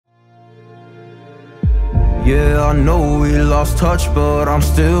Yeah, I know we lost touch, but I'm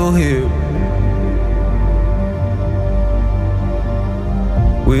still here.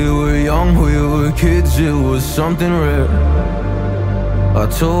 We were young, we were kids, it was something rare. I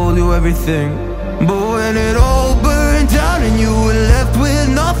told you everything, but when it all burned down and you were left with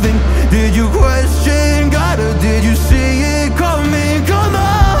nothing, did you question God or did you see it coming? Come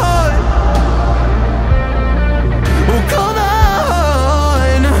on, oh come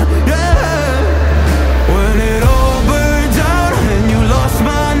on, yeah. When it all burned down and you lost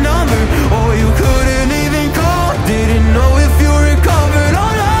my number, or you couldn't even call, didn't know if you recovered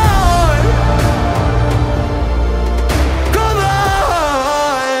or not.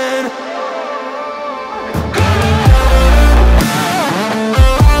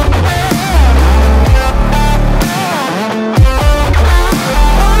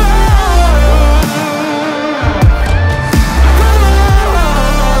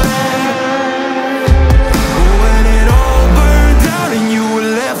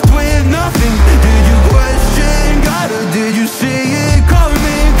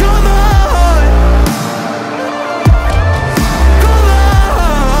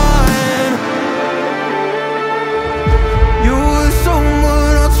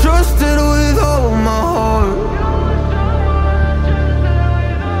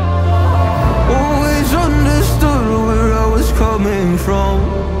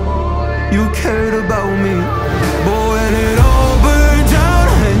 You cared about me, but when it all burned down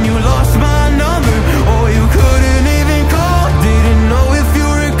and you lost my number, or you couldn't even call, didn't know if you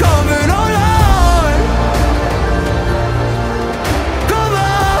recovered or not. Come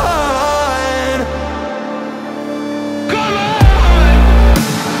on, come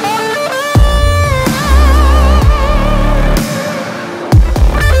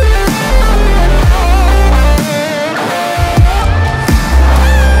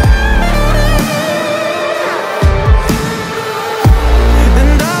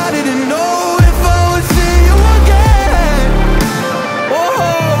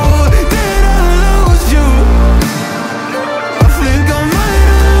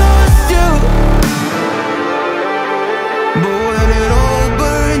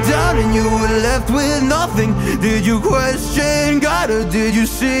with nothing, did you question God or did you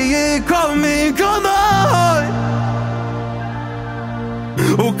see it coming? Come on,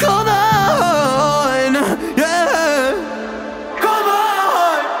 oh come on.